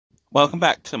Welcome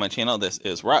back to my channel. This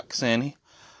is Roxcyn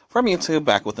from YouTube,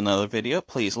 back with another video.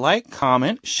 Please like,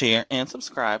 comment, share, and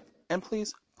subscribe. And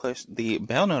please push the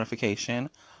bell notification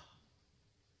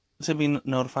to be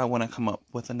notified when I come up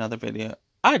with another video.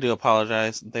 I do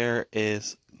apologize. There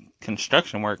is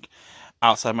construction work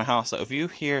outside my house. So if you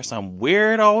hear some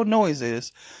weird old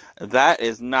noises, that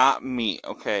is not me,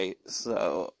 okay?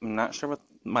 So I'm not sure what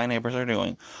my neighbors are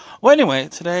doing. Well, anyway,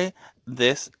 today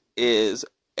this is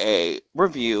a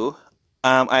review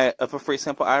of a free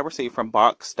sample I received from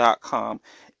box.com.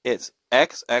 It's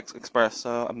XX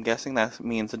Espresso. I'm guessing that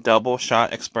means a double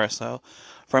shot espresso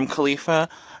from Califia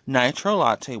Nitro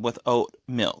Latte with oat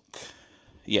milk.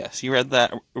 Yes, you read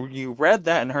that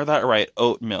and heard that right.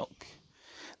 Oat milk.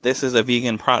 This is a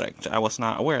vegan product. I was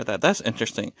not aware of that. That's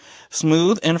interesting.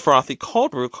 Smooth and frothy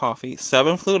cold brew coffee,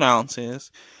 7 fluid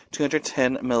ounces,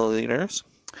 210 milliliters.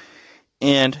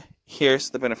 And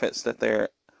here's the benefits that they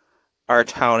are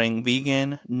touting: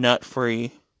 vegan,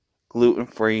 nut-free,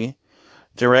 gluten-free,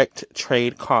 direct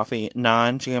trade coffee,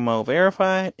 non-GMO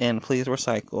verified, and please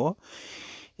recycle.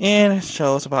 And it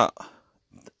shows about,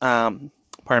 and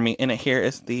here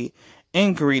is the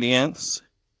ingredients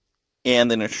and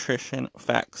the nutrition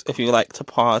facts, if you like to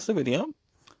pause the video.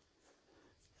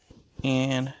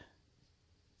 And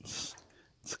it's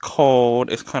cold.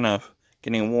 It's kind of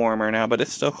getting warmer now, but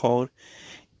it's still cold.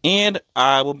 And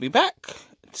I will be back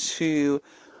to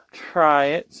try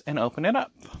it and open it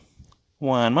up.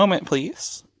 One moment,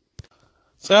 please.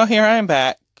 So here I am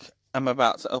back. I'm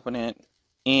about to open it,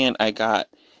 and I got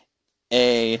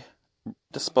a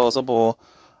disposable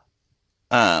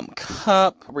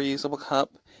cup, reusable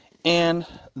cup, and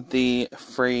the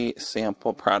free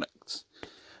sample products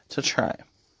to try.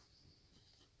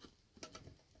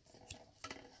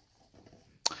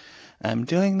 I'm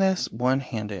doing this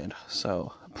one-handed,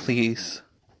 so please.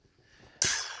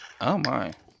 Oh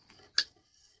my.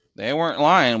 They weren't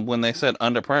lying when they said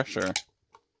under pressure.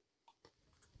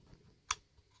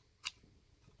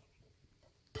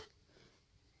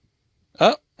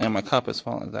 Oh, and my cup is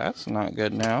falling. That's not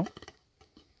good now.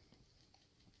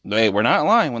 They were not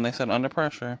lying when they said under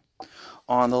pressure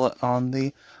on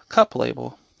the cup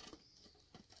label.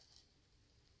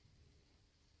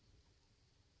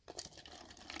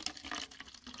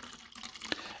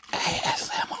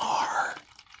 ASMR.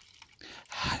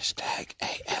 Hashtag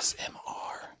ASMR.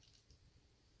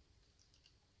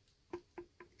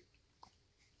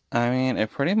 I mean, it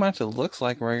pretty much looks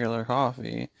like regular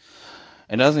coffee.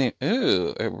 It doesn't.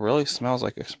 Ooh, it really smells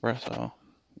like espresso.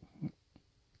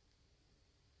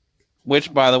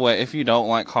 Which, by the way, if you don't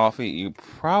like coffee, you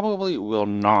probably will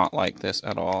not like this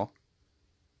at all.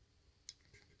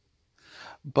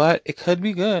 But it could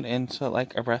be good into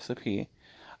like a recipe.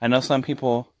 I know some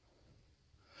people,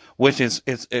 which is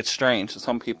it's strange.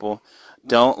 Some people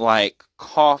don't like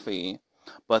coffee,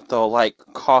 but they'll like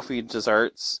coffee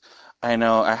desserts. I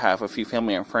know I have a few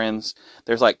family and friends.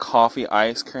 There's like coffee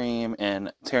ice cream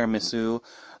and tiramisu.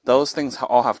 Those things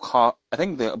all have I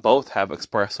think they both have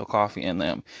espresso coffee in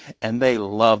them, and they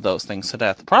love those things to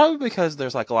death. Probably because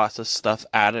there's like lots of stuff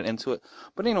added into it.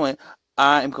 But anyway,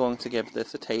 I'm going to give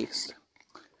this a taste.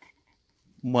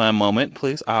 One moment,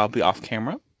 please. I'll be off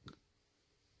camera.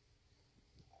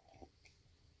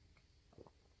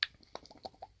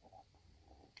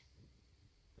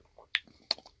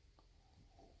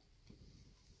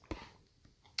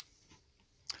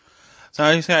 So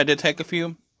as you see, I did take a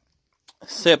few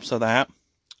sips of that.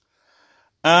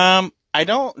 I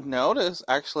don't notice,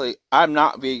 actually, I'm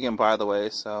not vegan, by the way,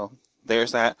 so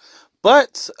there's that.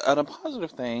 But on a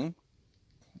positive thing,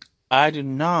 I do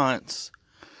not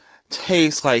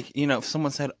taste like, if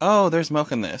someone said, oh, there's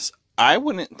milk in this, I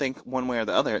wouldn't think one way or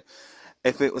the other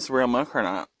if it was real milk or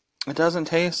not. It doesn't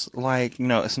taste like,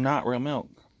 it's not real milk.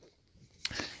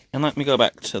 And let me go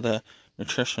back to the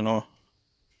nutritional.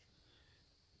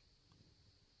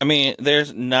 I mean,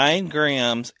 there's 9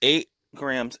 grams, 8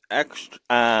 grams extra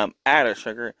added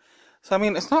sugar. So I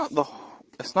mean, it's not the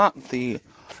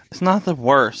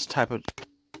worst type of.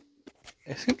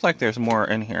 It seems like there's more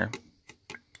in here.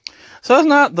 So it's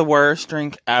not the worst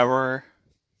drink ever.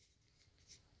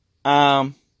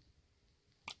 And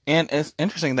it's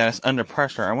interesting that it's under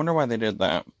pressure. I wonder why they did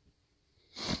that.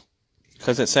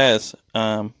 Because it says,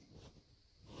 if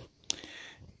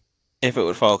it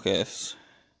would focus.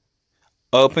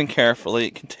 Open carefully.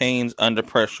 It contains under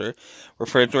pressure.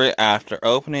 Refrigerate after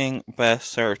opening. Best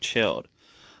served chilled.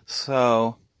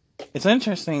 So, it's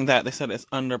interesting that they said it's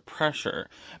under pressure.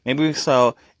 Maybe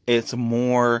so it's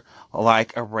more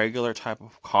like a regular type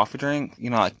of coffee drink.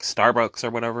 Like Starbucks or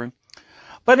whatever.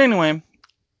 But anyway,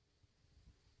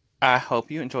 I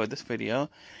hope you enjoyed this video.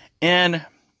 And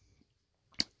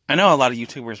I know a lot of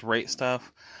YouTubers rate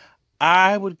stuff.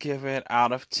 I would give it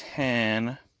out of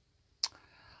 10.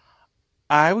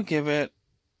 I would give it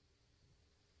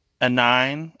a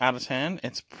 9 out of 10.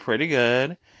 It's pretty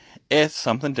good. It's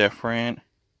something different.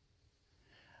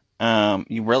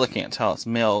 You really can't tell it's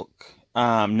milk.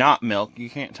 Not milk. You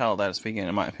can't tell that it's vegan,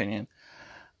 in my opinion.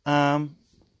 But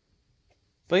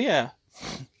yeah.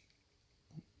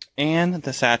 And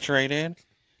the saturated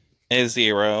is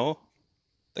 0.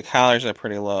 The calories are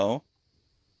pretty low.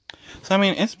 So, I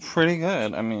mean, it's pretty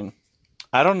good. I mean,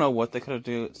 I don't know what they could have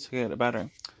done to get it better.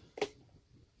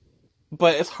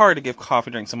 But it's hard to give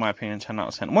coffee drinks, in my opinion, 10 out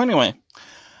of 10. Well, anyway,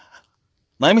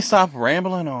 let me stop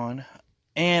rambling on.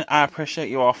 And I appreciate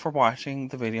you all for watching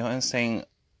the video and staying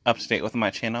up to date with my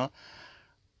channel.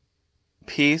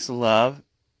 Peace, love,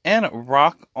 and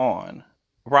rock on.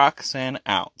 Roxcyn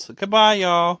out. Goodbye,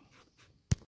 y'all.